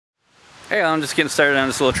Hey, I'm just getting started on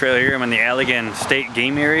this little trail here. I'm in the Allegan State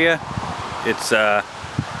Game Area. It's,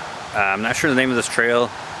 I'm not sure the name of this trail.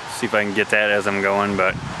 See if I can get that as I'm going,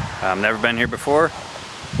 but I've never been here before.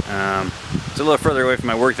 It's a little further away from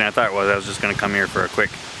my work than I thought it was. I was just going to come here for a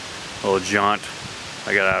quick little jaunt.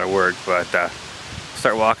 I got out of work, but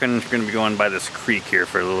start walking. We're going to be going by this creek here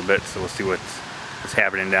for a little bit, so we'll see what's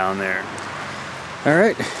happening down there. All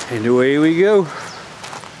right, and away we go.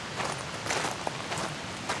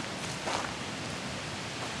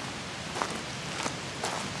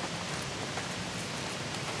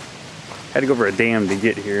 Had to go over a dam to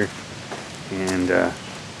get here, and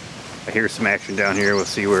I hear some action down here. We'll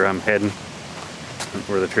see where I'm heading,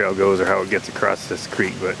 where the trail goes or how it gets across this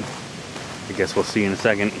creek, but I guess we'll see in a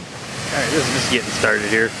second. Alright, this is just getting started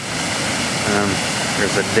here.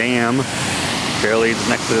 There's a dam. Trail leads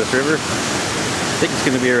next to this river. I think it's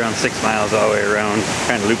going to be around 6 miles all the way around.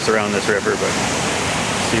 Kind of loops around this river, but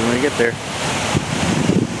see when we get there.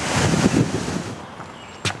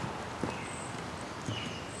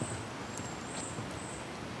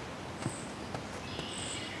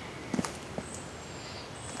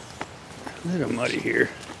 A little muddy here.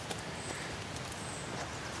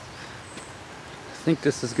 I think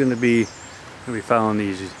this is going to be following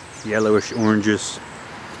these yellowish oranges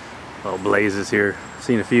little blazes here.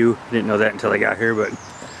 Seen a few. Didn't know that until I got here, but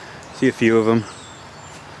see a few of them.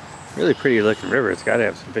 Really pretty looking river. It's got to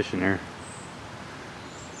have some fish in there.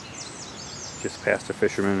 Just past a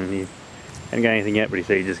fisherman, and he hadn't got anything yet, but he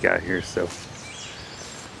said he just got here. So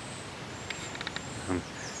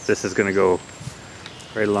this is going to go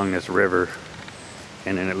right along this river,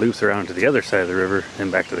 and then it loops around to the other side of the river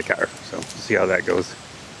and back to the car. So we'll see how that goes.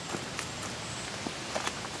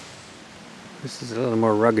 This is a little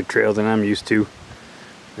more rugged trail than I'm used to.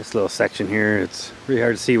 This little section here, it's really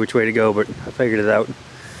hard to see which way to go, but I figured it out.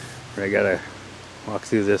 I gotta walk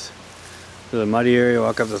through this little muddy area,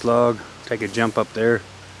 walk up this log, take a jump up there.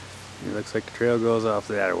 It looks like the trail goes off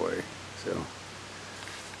that way. So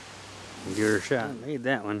give her a shot. I made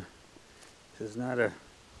that one. This is not a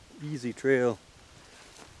easy trail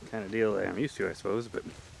kind of deal that I'm used to, I suppose, but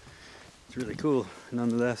it's really cool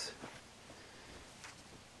nonetheless.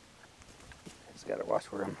 Just gotta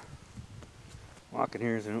watch where I'm walking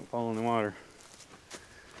here so I don't fall in the water.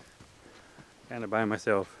 Kind of by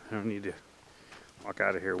myself. I don't need to walk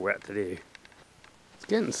out of here wet today. It's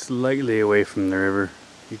getting slightly away from the river.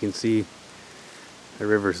 You can see the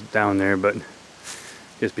river's down there, but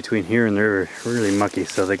just between here and the river, really mucky,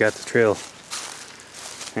 so they got the trail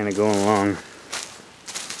kind of going along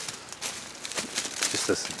just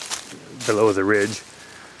this below the ridge.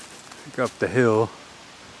 Look up the hill.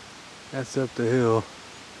 That's up the hill.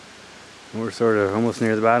 And we're sort of almost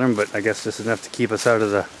near the bottom, but I guess this is enough to keep us out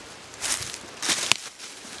of the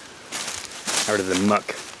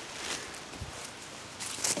muck.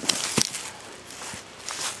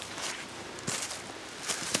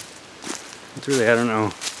 It's really, I don't know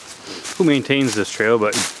who maintains this trail,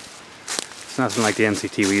 but it's nothing like the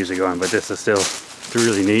NCT we usually go on, but this is still, it's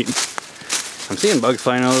really neat. I'm seeing bugs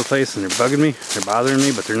flying all over the place, and they're bugging me, they're bothering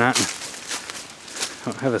me, but they're not. I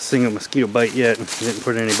don't have a single mosquito bite yet. I didn't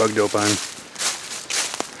put any bug dope on.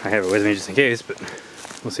 I have it with me just in case, but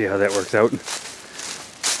we'll see how that works out.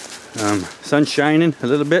 Sun's shining a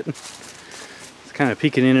little bit. It's kind of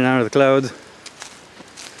peeking in and out of the clouds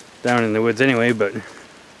down in the woods anyway, but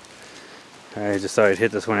I just thought I'd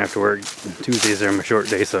hit this one after work. Tuesdays are my short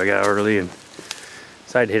day, so I got out early and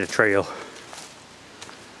decided to hit a trail.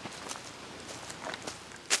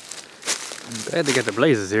 I'm glad they got the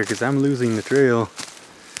blazes here because I'm losing the trail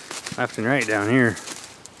left and right down here.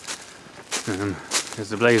 There's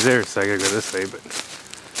the blaze there, so I gotta go this way, but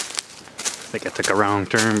I think I took a wrong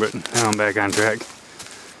turn, but now I'm back on track.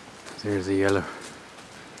 There's the yellow.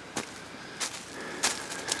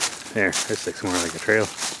 There, this looks more like a trail.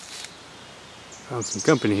 Found some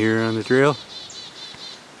company here on the trail.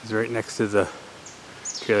 It's right next to the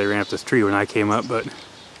trail. They ran up this tree when I came up, but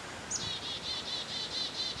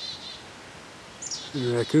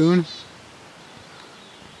the raccoon.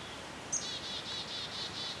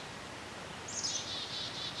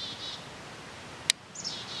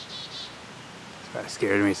 Kind of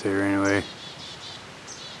scared me, so he ran away.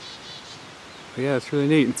 But yeah, it's really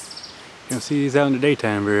neat. You don't see these out in the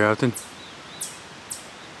daytime very often.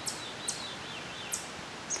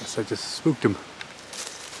 Guess I just spooked him.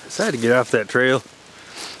 I decided to get off that trail.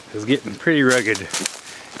 It was getting pretty rugged.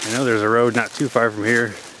 I know there's a road not too far from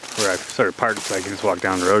here where I sort of parked so I can just walk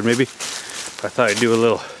down the road maybe. But I thought I'd do a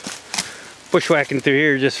little bushwhacking through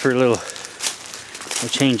here just for a little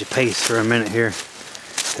change of pace for a minute here.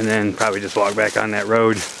 And then probably just walk back on that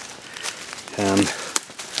road.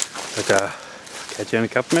 I But catch you in a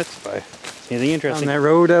couple minutes if I see anything interesting. On that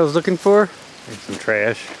road I was looking for, there's some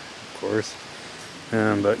trash, of course,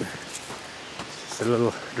 but it's just a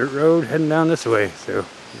little dirt road heading down this way. So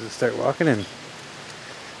we'll just start walking and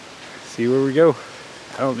see where we go.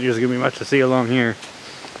 I don't think there's gonna be much to see along here.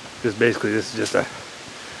 Just basically, this is just a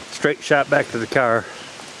straight shot back to the car.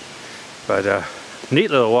 But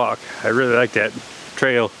neat little walk. I really like that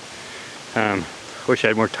trail. Wish I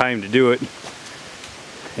had more time to do it.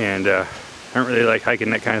 And I don't really like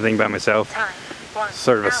hiking that kind of thing by myself. It's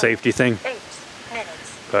sort of a safety thing.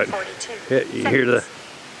 But you hear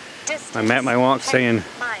my map, my walk saying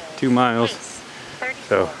 2 miles.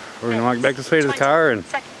 So we're gonna walk back this way to the car and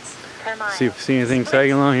see if we see anything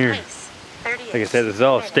tagging along here. Like I said, this is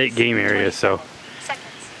all state game area, so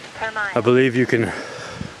I believe you can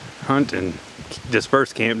hunt and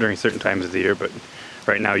disperse camp during certain times of the year, but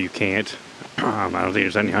right now you can't. I don't think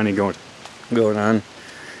there's any hunting going on,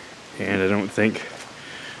 and I don't think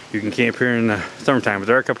you can camp here in the summertime, but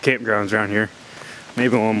there are a couple campgrounds around here.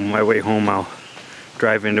 Maybe on my way home I'll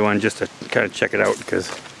drive into one just to kind of check it out, because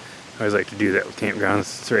I always like to do that with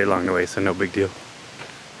campgrounds. It's right along the way, so no big deal.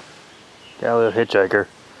 Got a little hitchhiker.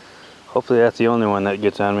 Hopefully that's the only one that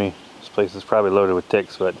gets on me. This place is probably loaded with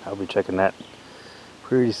ticks, but I'll be checking that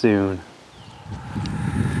pretty soon.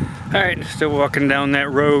 Alright, still walking down that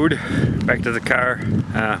road back to the car.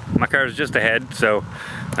 My car is just ahead, so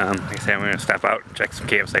like I said, I'm going to stop out and check some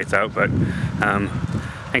campsites out. But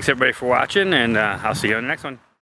thanks everybody for watching, and I'll see you on the next one.